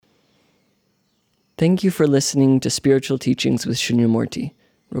Thank you for listening to Spiritual Teachings with Shunyamurti,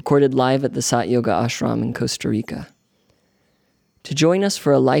 recorded live at the Sat Yoga Ashram in Costa Rica. To join us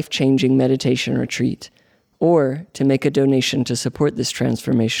for a life-changing meditation retreat, or to make a donation to support this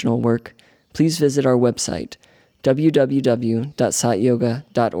transformational work, please visit our website,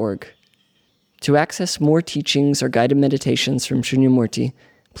 www.satyoga.org. To access more teachings or guided meditations from Shunyamurti,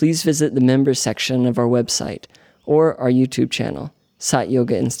 please visit the members section of our website or our YouTube channel, Sat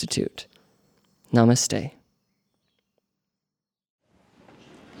Yoga Institute. Namaste.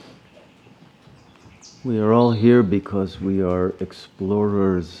 We are all here because we are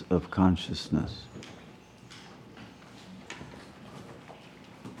explorers of consciousness,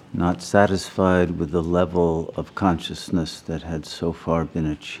 not satisfied with the level of consciousness that had so far been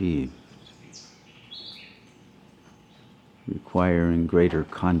achieved, requiring greater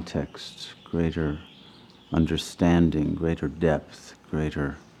context, greater understanding, greater depth,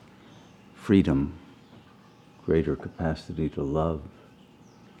 greater freedom, greater capacity to love,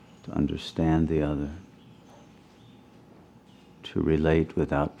 to understand the other, to relate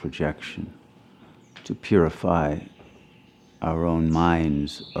without projection, to purify our own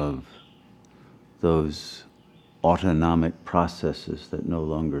minds of those autonomic processes that no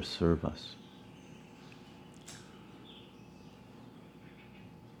longer serve us.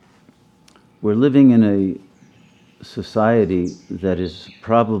 We're living in a society that is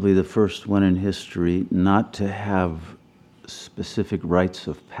probably the first one in history not to have specific rites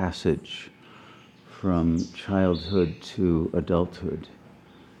of passage from childhood to adulthood.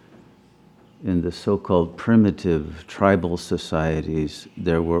 In the so-called primitive tribal societies,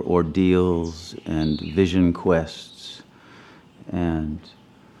 there were ordeals and vision quests and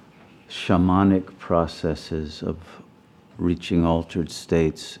shamanic processes of reaching altered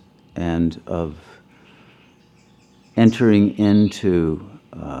states and of entering into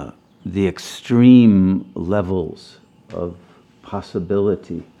the extreme levels of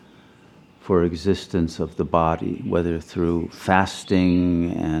possibility for existence of the body, whether through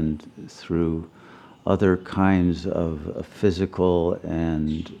fasting and through other kinds of physical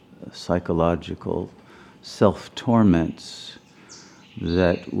and psychological self-torments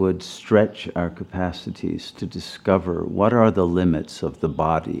that would stretch our capacities to discover what are the limits of the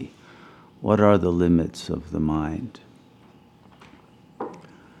body, what are the limits of the mind.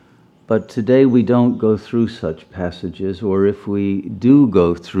 But today we don't go through such passages, or if we do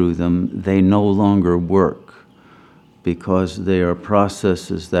go through them, they no longer work because they are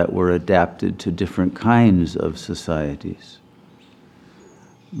processes that were adapted to different kinds of societies.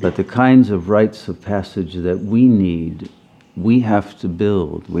 But the kinds of rites of passage that we need, we have to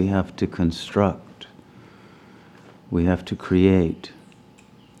build, we have to construct, we have to create.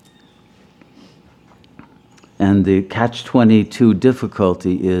 And the catch-22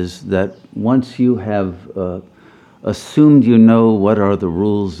 difficulty is that once you have assumed you know what are the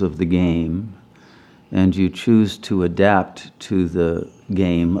rules of the game, and you choose to adapt to the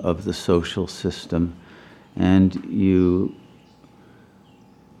game of the social system, and you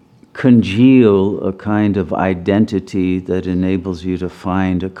congeal a kind of identity that enables you to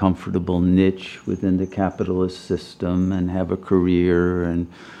find a comfortable niche within the capitalist system and have a career and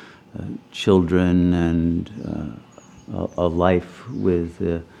children and a life with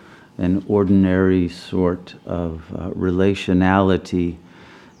an ordinary sort of relationality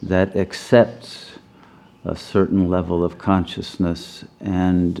that accepts a certain level of consciousness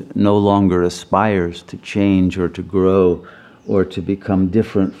and no longer aspires to change or to grow or to become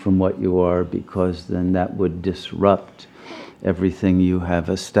different from what you are, because then that would disrupt everything you have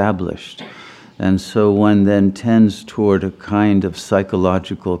established. And so one then tends toward a kind of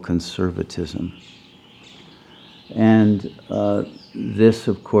psychological conservatism. And this,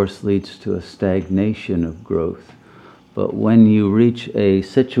 of course, leads to a stagnation of growth. But when you reach a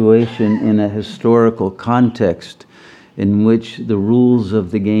situation in a historical context in which the rules of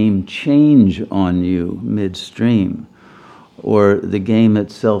the game change on you midstream, or the game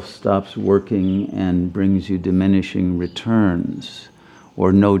itself stops working and brings you diminishing returns,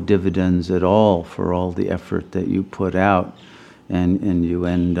 or no dividends at all for all the effort that you put out, and you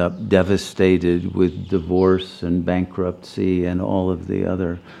end up devastated with divorce and bankruptcy and all of the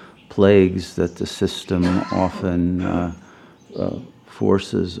other plagues that the system often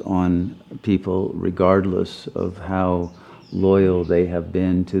forces on people, regardless of how loyal they have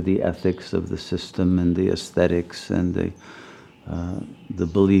been to the ethics of the system and the aesthetics and the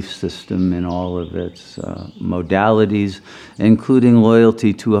belief system in all of its modalities, including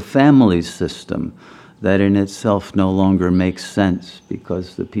loyalty to a family system that in itself no longer makes sense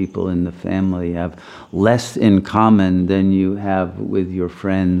because the people in the family have less in common than you have with your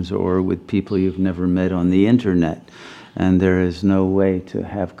friends or with people you've never met on the internet. And there is no way to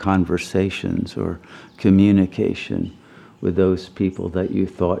have conversations or communication with those people that you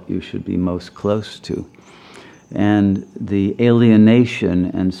thought you should be most close to. And the alienation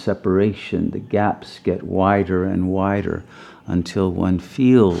and separation, the gaps get wider and wider until one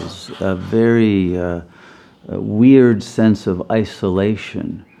feels a very weird sense of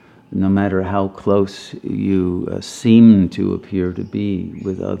isolation, no matter how close you seem to appear to be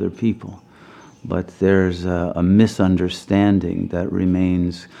with other people. But there's a misunderstanding that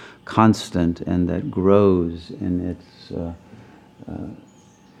remains constant and that grows in its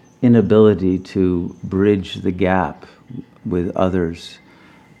inability to bridge the gap with others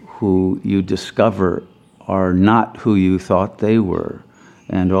who you discover are not who you thought they were,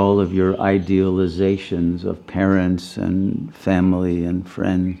 and all of your idealizations of parents and family and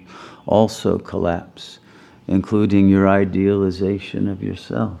friends also collapse, including your idealization of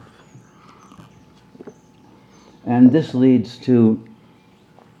yourself. And this leads to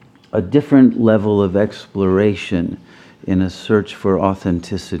a different level of exploration in a search for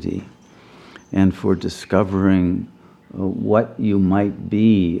authenticity and for discovering what you might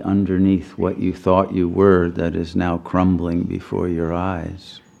be underneath what you thought you were that is now crumbling before your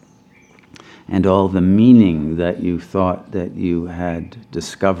eyes. And all the meaning that you thought that you had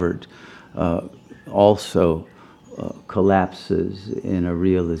discovered also collapses in a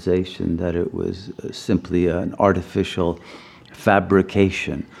realization that it was simply an artificial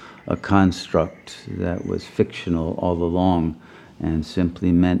fabrication, a construct that was fictional all along and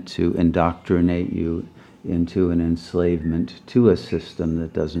simply meant to indoctrinate you into an enslavement to a system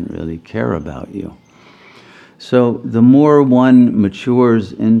that doesn't really care about you. So the more one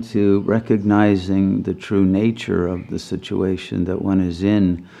matures into recognizing the true nature of the situation that one is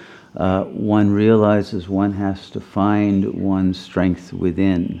in, one realizes one has to find one's strength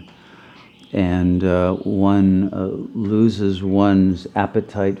within. And one loses one's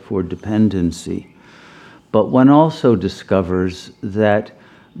appetite for dependency. But one also discovers that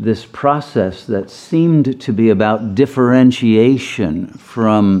this process that seemed to be about differentiation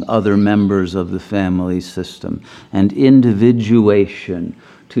from other members of the family system and individuation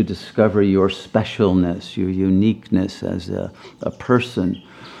to discover your specialness, your uniqueness as a person,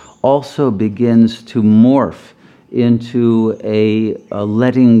 also begins to morph into a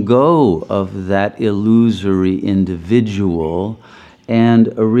letting go of that illusory individual and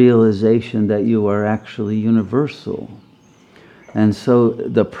a realization that you are actually universal. And so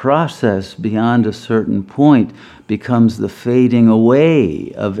the process beyond a certain point becomes the fading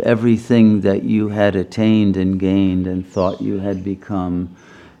away of everything that you had attained and gained and thought you had become,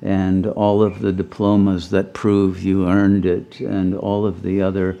 and all of the diplomas that prove you earned it, and all of the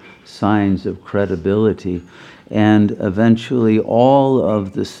other signs of credibility. And eventually all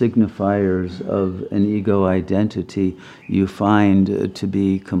of the signifiers of an ego identity you find to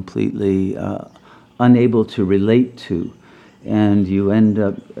be completely unable to relate to. And you end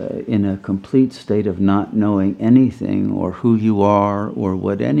up in a complete state of not knowing anything or who you are or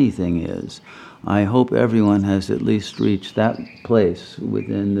what anything is. I hope everyone has at least reached that place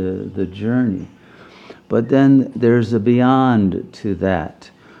within the journey. But then there's a beyond to that,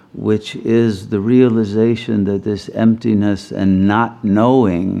 which is the realization that this emptiness and not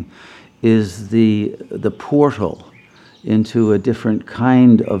knowing is the portal into a different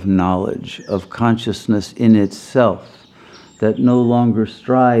kind of knowledge, of consciousness in itself, that no longer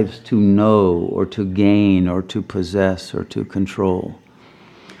strives to know or to gain or to possess or to control,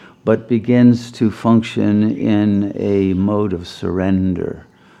 but begins to function in a mode of surrender,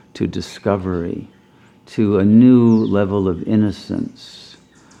 to discovery, to a new level of innocence,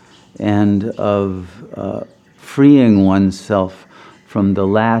 and of freeing oneself from the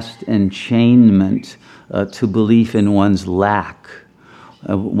last enchainment to belief in one's lack,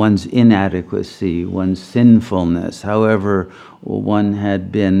 one's inadequacy, one's sinfulness, however one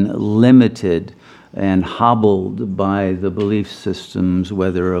had been limited and hobbled by the belief systems,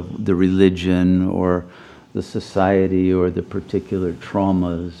 whether of the religion or the society or the particular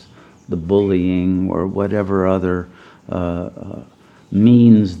traumas, the bullying or whatever other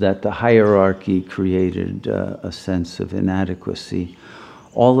means that the hierarchy created a sense of inadequacy.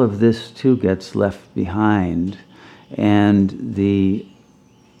 All of this too gets left behind, and the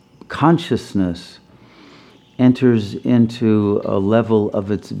consciousness enters into a level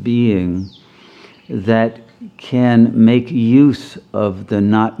of its being that can make use of the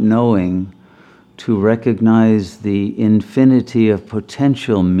not knowing to recognize the infinity of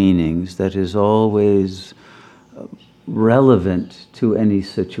potential meanings that is always relevant to any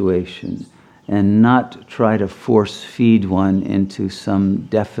situation, and not try to force feed one into some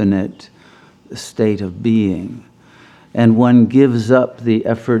definite state of being. And one gives up the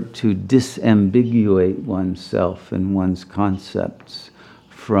effort to disambiguate oneself and one's concepts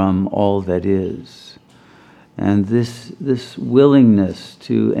from all that is. And this willingness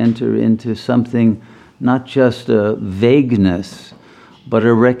to enter into something, not just a vagueness, but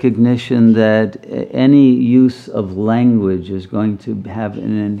a recognition that any use of language is going to have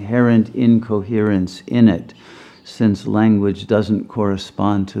an inherent incoherence in it, since language doesn't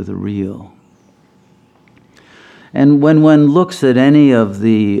correspond to the real. And when one looks at any of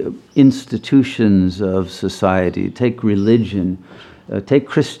the institutions of society, take religion, take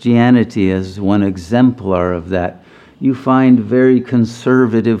Christianity as one exemplar of that, you find very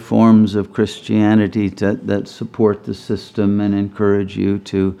conservative forms of Christianity that support the system and encourage you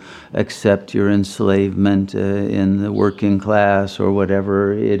to accept your enslavement in the working class or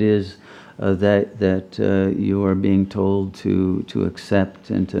whatever it is that you are being told to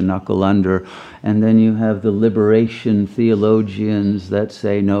accept and to knuckle under. And then you have the liberation theologians that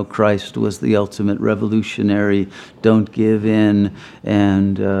say, no, Christ was the ultimate revolutionary, don't give in,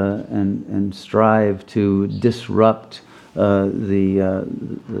 and strive to disrupt the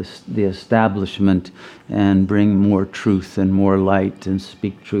establishment and bring more truth and more light and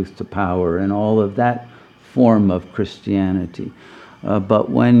speak truth to power and all of that form of Christianity. But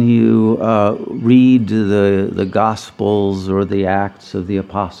when you read the Gospels or the Acts of the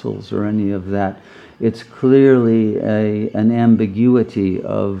Apostles or any of that, it's clearly an ambiguity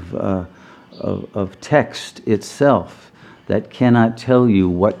of text itself that cannot tell you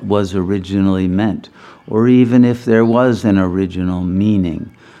what was originally meant, or even if there was an original meaning,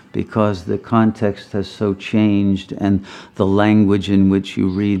 because the context has so changed and the language in which you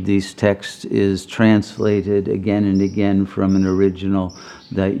read these texts is translated again and again from an original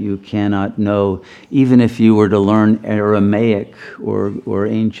that you cannot know. Even if you were to learn Aramaic or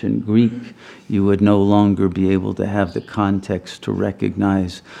ancient Greek, you would no longer be able to have the context to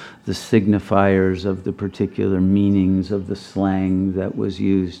recognize the signifiers of the particular meanings of the slang that was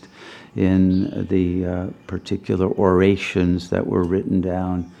used in the particular orations that were written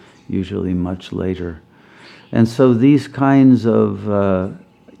down, usually much later. And so these kinds of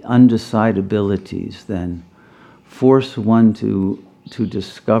undecidabilities then force one to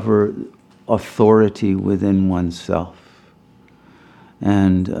discover authority within oneself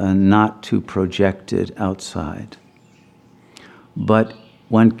and not to project it outside. But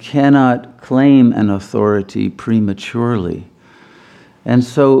one cannot claim an authority prematurely. And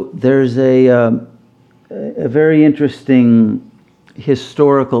so there's a very interesting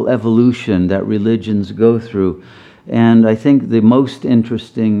historical evolution that religions go through. And I think the most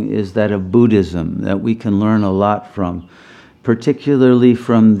interesting is that of Buddhism, that we can learn a lot from, particularly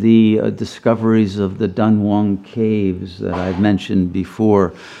from the discoveries of the Dunhuang caves that I've mentioned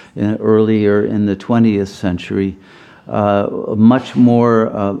before, earlier in the 20th century. Much more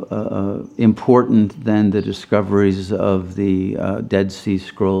important than the discoveries of the Dead Sea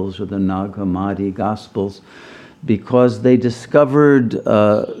Scrolls or the Nag Hammadi Gospels, because they discovered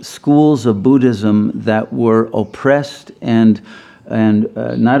schools of Buddhism that were oppressed and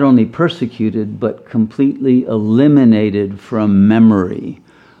not only persecuted, but completely eliminated from memory,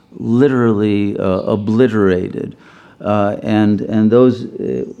 literally obliterated. And those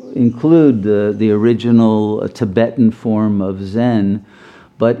include the original Tibetan form of Zen.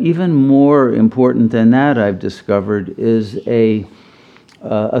 But even more important than that, I've discovered, is a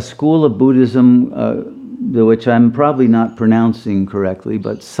school of Buddhism which I'm probably not pronouncing correctly,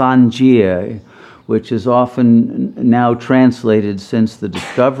 but Sanjie, which is often now translated since the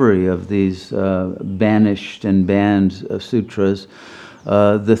discovery of these banished and banned sutras,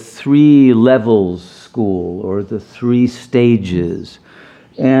 the 3 levels school, or the 3 stages.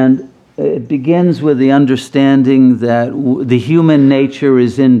 And it begins with the understanding that the human nature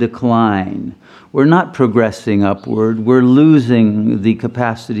is in decline. We're not progressing upward. We're losing the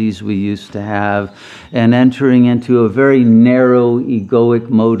capacities we used to have and entering into a very narrow egoic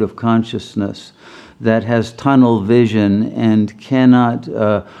mode of consciousness that has tunnel vision and cannot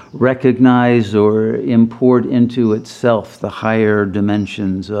recognize or import into itself the higher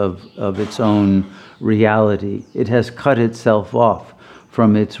dimensions of its own reality. It has cut itself off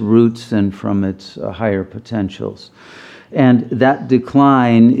from its roots and from its higher potentials. And that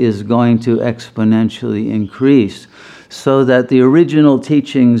decline is going to exponentially increase, so that the original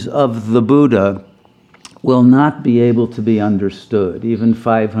teachings of the Buddha will not be able to be understood. Even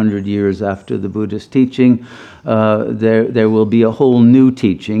 500 years after the Buddhist teaching, there will be a whole new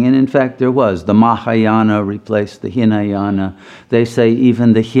teaching. And in fact, there was. The Mahayana replaced the Hinayana. They say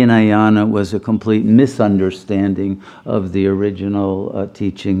even the Hinayana was a complete misunderstanding of the original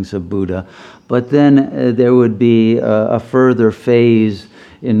teachings of Buddha. But then there would be a further phase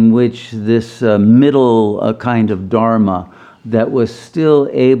in which this middle kind of Dharma that was still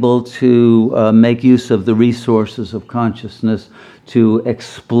able to make use of the resources of consciousness to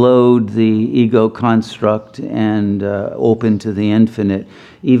explode the ego construct and open to the infinite,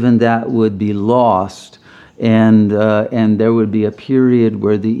 even that would be lost. And there would be a period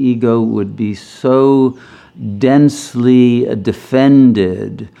where the ego would be so densely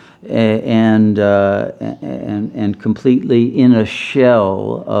defended and completely in a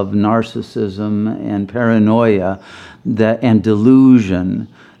shell of narcissism and paranoia and delusion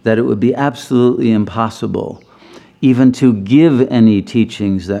that it would be absolutely impossible even to give any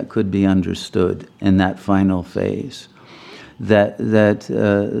teachings that could be understood in that final phase. That the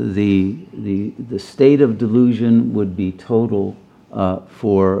state of delusion would be total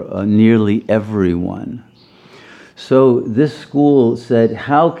for nearly everyone. So this school said,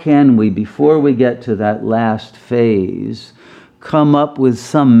 how can we, before we get to that last phase, come up with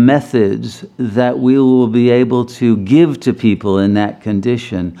some methods that we will be able to give to people in that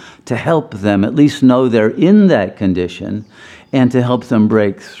condition to help them at least know they're in that condition and to help them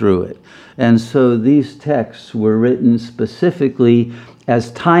break through it. And so these texts were written specifically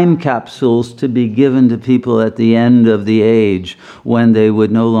as time capsules to be given to people at the end of the age when they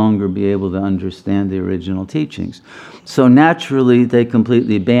would no longer be able to understand the original teachings. So naturally, they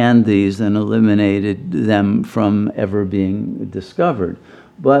completely banned these and eliminated them from ever being discovered.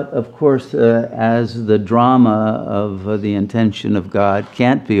 But of course, as the drama of the intention of God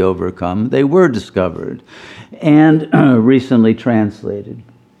can't be overcome, they were discovered and recently translated.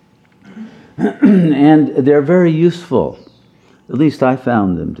 And they're very useful. At least I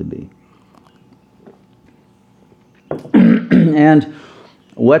found them to be. And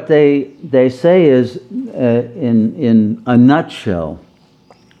what they say is, in a nutshell,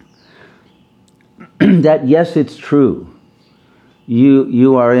 that yes, it's true.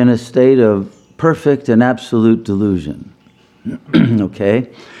 You are in a state of perfect and absolute delusion. Okay?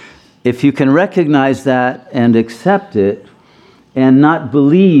 If you can recognize that and accept it and not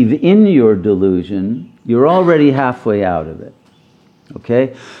believe in your delusion, you're already halfway out of it.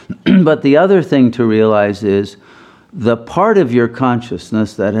 Okay? But the other thing to realize is the part of your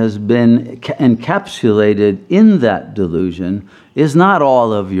consciousness that has been encapsulated in that delusion is not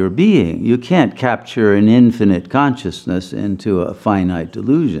all of your being. You can't capture an infinite consciousness into a finite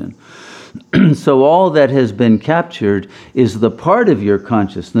delusion. So all that has been captured is the part of your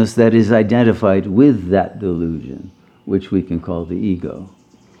consciousness that is identified with that delusion, which we can call the ego.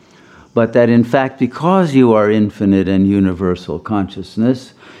 But that in fact, because you are infinite and universal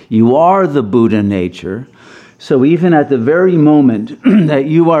consciousness, you are the Buddha nature. So even at the very moment that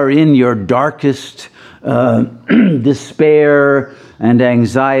you are in your darkest despair and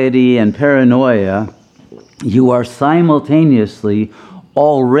anxiety and paranoia, you are simultaneously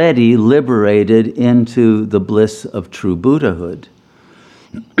already liberated into the bliss of true Buddhahood.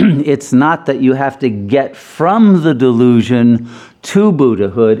 It's not that you have to get from the delusion to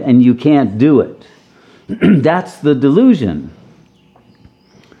Buddhahood and you can't do it. That's the delusion.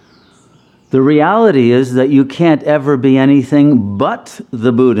 The reality is that you can't ever be anything but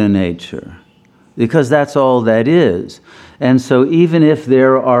the Buddha nature, because that's all that is. And so even if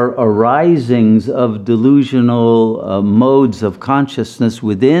there are arisings of delusional modes of consciousness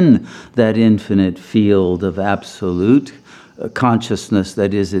within that infinite field of absolute consciousness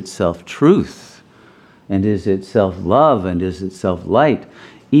that is itself truth, and is itself love, and is itself light,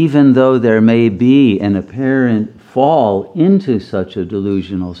 even though there may be an apparent fall into such a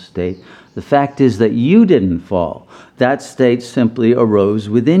delusional state, the fact is that you didn't fall. That state simply arose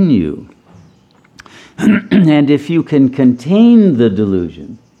within you. And if you can contain the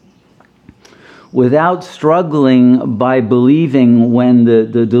delusion without struggling by believing when the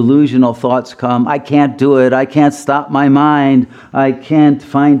delusional thoughts come, I can't do it, I can't stop my mind, I can't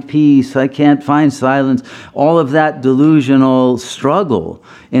find peace, I can't find silence, all of that delusional struggle,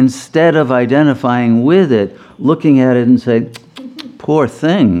 instead of identifying with it, looking at it and saying, poor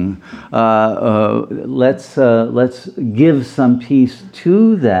thing, let's give some peace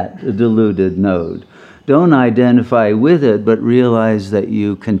to that deluded node. Don't identify with it, but realize that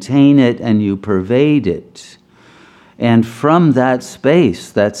you contain it and you pervade it. And from that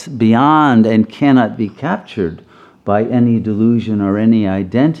space that's beyond and cannot be captured by any delusion or any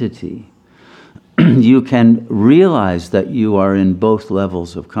identity, you can realize that you are in both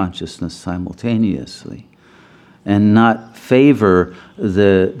levels of consciousness simultaneously, and not favor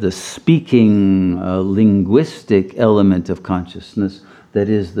the speaking, linguistic element of consciousness that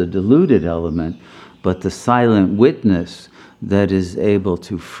is the deluded element, but the silent witness that is able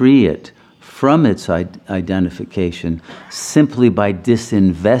to free it from its identification simply by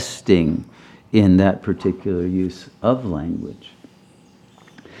disinvesting in that particular use of language.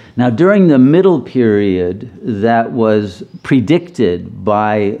 Now, during the middle period that was predicted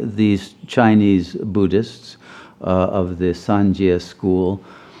by these Chinese Buddhists of the Sanjia school,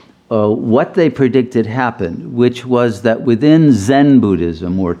 what they predicted happened, which was that within Zen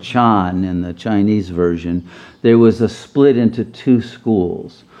Buddhism, or Chan in the Chinese version, there was a split into two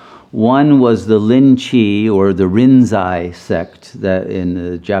schools. One was the Lin Chi, or the Rinzai sect, that in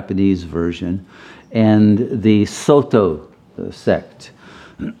the Japanese version, and the Soto sect,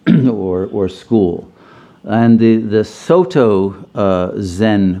 or school. And the Soto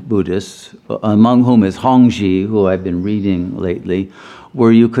Zen Buddhists, among whom is Hongzhi, who I've been reading lately,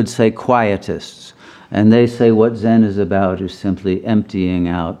 were, you could say, quietists. And they say what Zen is about is simply emptying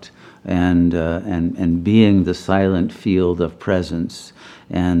out and being the silent field of presence,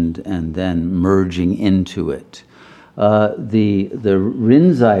 and then merging into it. The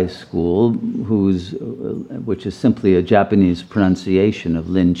Rinzai school, which is simply a Japanese pronunciation of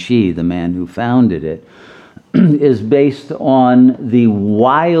Lin Chi, the man who founded it, is based on the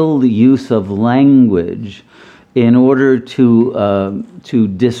wild use of language in order to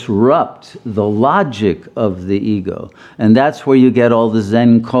disrupt the logic of the ego. And that's where you get all the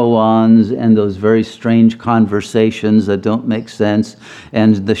Zen koans and those very strange conversations that don't make sense,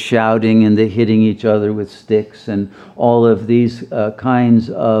 and the shouting and the hitting each other with sticks, and all of these kinds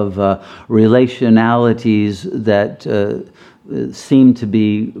of relationalities that seem to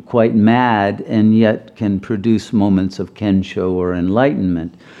be quite mad and yet can produce moments of kensho or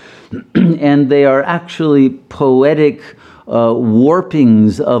enlightenment. And they are actually poetic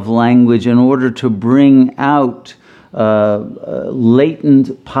warpings of language in order to bring out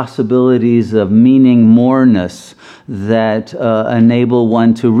latent possibilities of meaning moreness that enable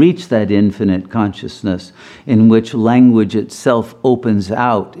one to reach that infinite consciousness, in which language itself opens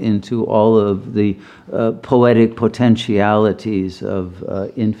out into all of the poetic potentialities of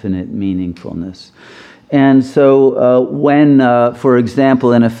infinite meaningfulness. And so when, for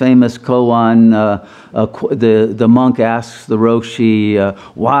example, in a famous koan, the monk asks the Roshi,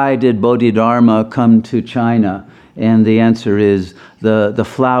 why did Bodhidharma come to China? And the answer is the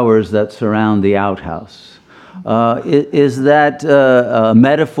flowers that surround the outhouse. Is that a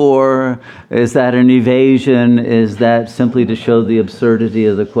metaphor? Is that an evasion? Is that simply to show the absurdity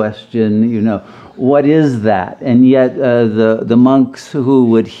of the question? You know, what is that? And yet the monks who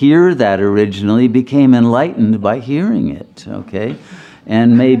would hear that originally became enlightened by hearing it, okay?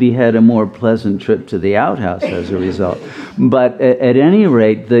 And maybe had a more pleasant trip to the outhouse as a result. But at any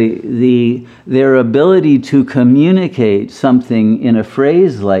rate, their ability to communicate something in a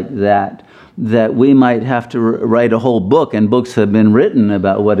phrase like that we might have to write a whole book, and books have been written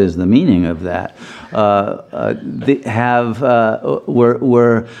about what is the meaning of that,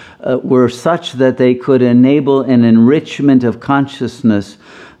 were such that they could enable an enrichment of consciousness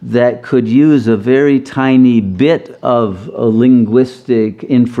that could use a very tiny bit of linguistic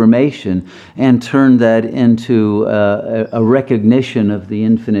information and turn that into a recognition of the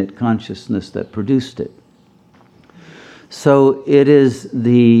infinite consciousness that produced it. So it is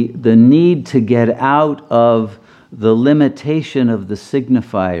the need to get out of the limitation of the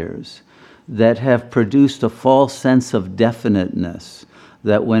signifiers that have produced a false sense of definiteness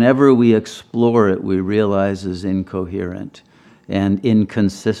that whenever we explore it, we realize is incoherent and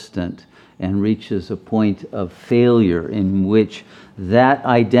inconsistent, and reaches a point of failure in which that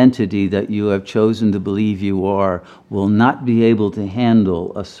identity that you have chosen to believe you are will not be able to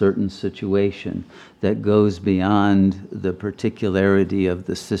handle a certain situation that goes beyond the particularity of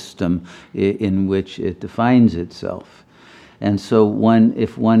the system in which it defines itself. And so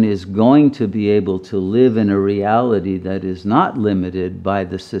if one is going to be able to live in a reality that is not limited by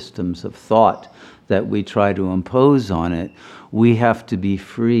the systems of thought that we try to impose on it, we have to be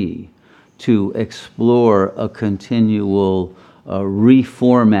free to explore a continual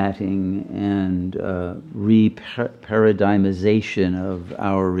reformatting and reparadigmization of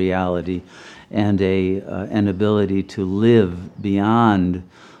our reality, and an ability to live beyond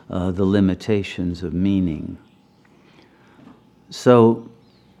the limitations of meaning. So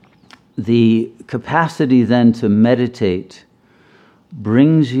the capacity then to meditate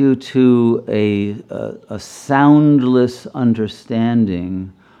brings you to a soundless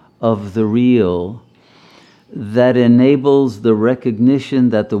understanding of the real that enables the recognition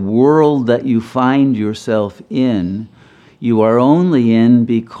that the world that you find yourself in, you are only in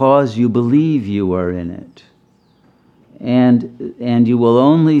because you believe you are in it. And you will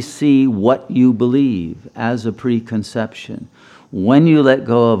only see what you believe as a preconception. When you let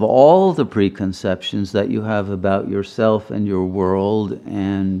go of all the preconceptions that you have about yourself and your world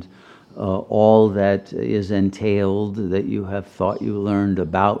and all that is entailed that you have thought you learned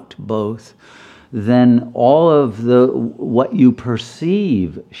about both, then all of what you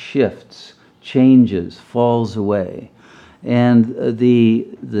perceive shifts, changes, falls away. And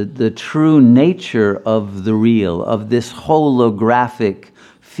the true nature of the real, of this holographic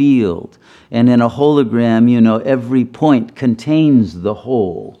field. And in a hologram, every point contains the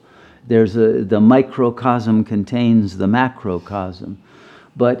whole. The microcosm contains the macrocosm.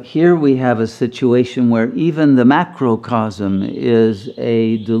 But here we have a situation where even the macrocosm is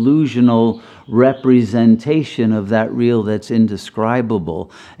a delusional representation of that real that's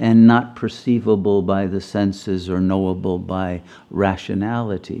indescribable and not perceivable by the senses or knowable by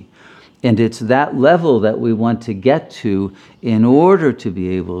rationality. And it's that level that we want to get to in order to be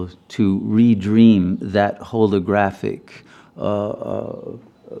able to redream that holographic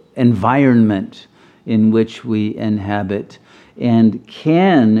environment in which we inhabit and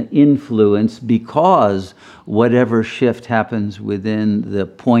can influence, because whatever shift happens within the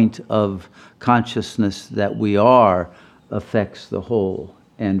point of consciousness that we are affects the whole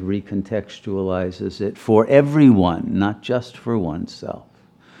and recontextualizes it for everyone, not just for oneself.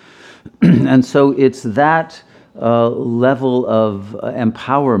 And so it's that level of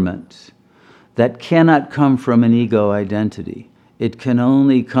empowerment that cannot come from an ego identity. It can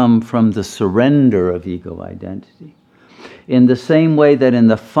only come from the surrender of ego identity. In the same way that in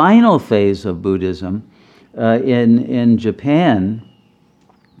the final phase of Buddhism, in Japan,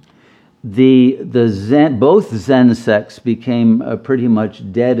 both Zen sects became pretty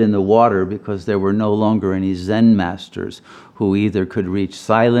much dead in the water because there were no longer any Zen masters who either could reach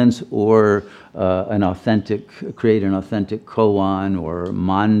silence or create an authentic koan or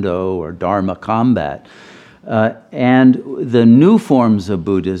mando or dharma combat. And the new forms of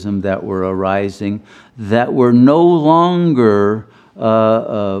Buddhism that were arising that were no longer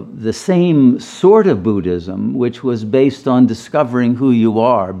the same sort of Buddhism, which was based on discovering who you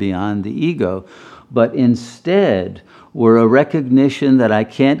are beyond the ego, but instead were a recognition that I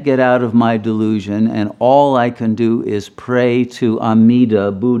can't get out of my delusion and all I can do is pray to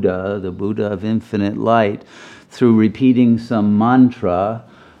Amida Buddha, the Buddha of infinite light, through repeating some mantra.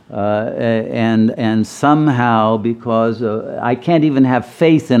 And somehow, because I can't even have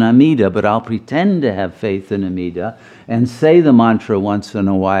faith in Amida, but I'll pretend to have faith in Amida and say the mantra once in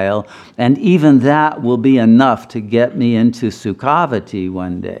a while, and even that will be enough to get me into Sukhavati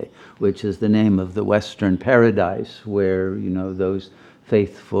one day, which is the name of the Western paradise where, those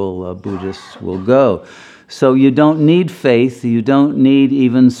faithful Buddhists will go. So you don't need faith, you don't need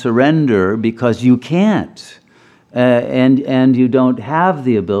even surrender, because you can't. And you don't have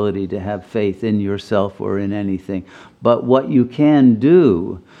the ability to have faith in yourself or in anything. But what you can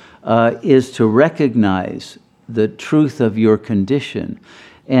do is to recognize the truth of your condition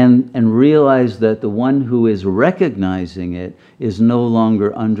and realize that the one who is recognizing it is no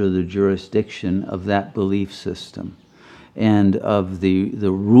longer under the jurisdiction of that belief system and of the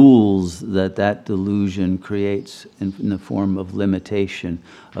rules that delusion creates in the form of limitation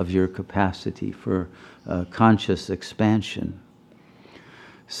of your capacity for conscious expansion.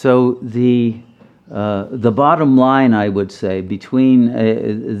 So the bottom line, I would say, between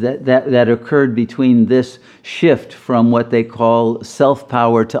that occurred between this shift from what they call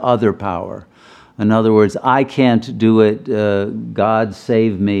self-power to other power. In other words, I can't do it. God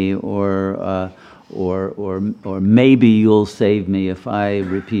save me, or maybe you'll save me if I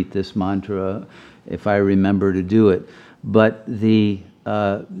repeat this mantra, if I remember to do it. But the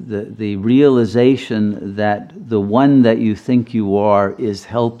realization that the one that you think you are is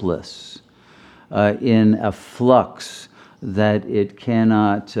helpless, in a flux that it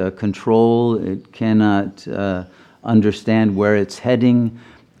cannot control, it cannot understand where it's heading,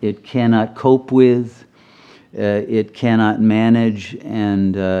 it cannot cope with, it cannot manage,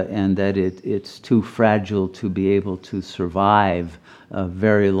 and that it's too fragile to be able to survive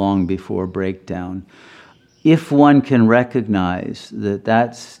very long before breakdown. If one can recognize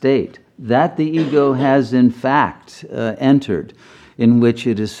that state, that the ego has in fact entered, in which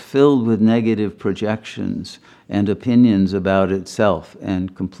it is filled with negative projections and opinions about itself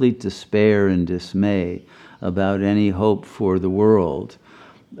and complete despair and dismay about any hope for the world,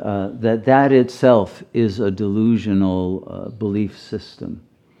 that itself is a delusional belief system.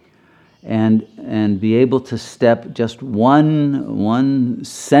 and be able to step just one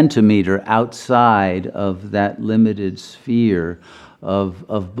centimeter outside of that limited sphere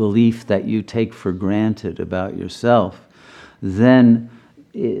of belief that you take for granted about yourself, then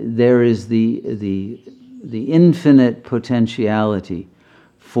there is the infinite potentiality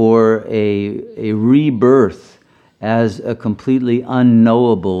for a rebirth as a completely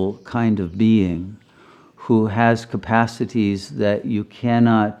unknowable kind of being who has capacities that you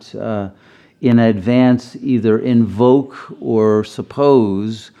cannot in advance either invoke or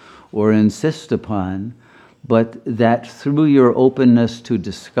suppose or insist upon, but that through your openness to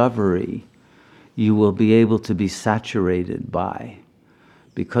discovery, you will be able to be saturated by.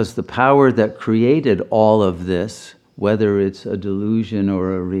 Because the power that created all of this, whether it's a delusion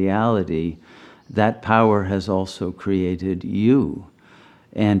or a reality, that power has also created you,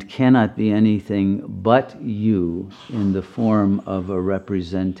 and cannot be anything but you in the form of a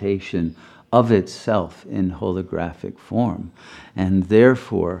representation of itself in holographic form. And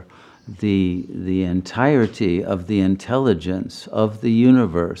therefore, the entirety of the intelligence of the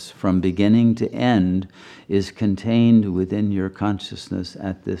universe from beginning to end is contained within your consciousness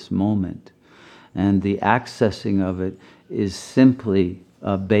at this moment. And the accessing of it is simply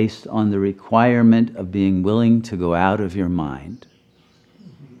based on the requirement of being willing to go out of your mind.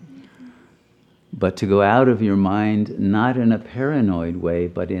 But to go out of your mind not in a paranoid way,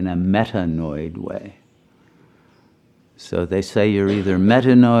 but in a metanoid way. So they say you're either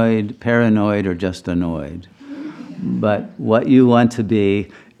metanoid, paranoid, or just annoyed. But what you want to be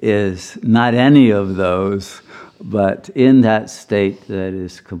is not any of those, but in that state that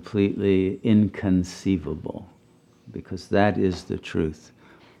is completely inconceivable, because that is the truth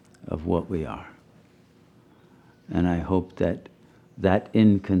of what we are. And I hope that that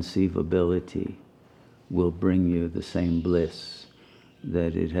inconceivability will bring you the same bliss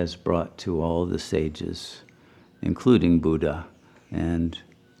that it has brought to all the sages, including Buddha and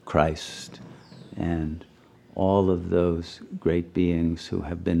Christ and all of those great beings who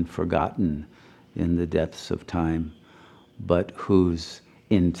have been forgotten in the depths of time, but whose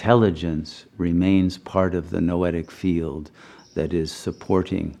intelligence remains part of the noetic field that is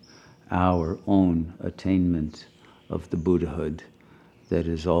supporting our own attainment of the Buddhahood that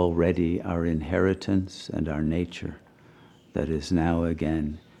is already our inheritance and our nature, that is now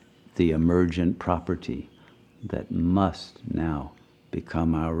again the emergent property that must now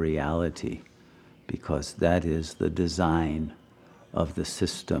become our reality, because that is the design of the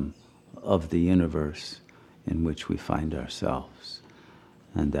system of the universe in which we find ourselves,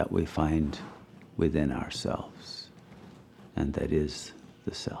 and that we find within ourselves, and that is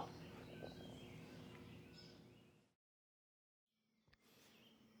the self.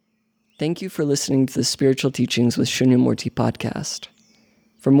 Thank you for listening to the Spiritual Teachings with Shunyamurti podcast.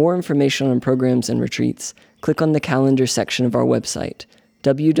 For more information on programs and retreats, click on the calendar section of our website,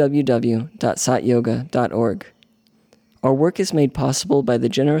 www.satyoga.org. Our work is made possible by the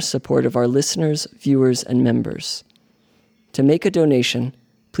generous support of our listeners, viewers, and members. To make a donation,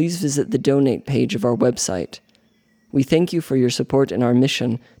 please visit the donate page of our website. We thank you for your support in our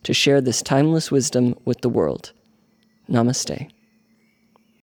mission to share this timeless wisdom with the world. Namaste.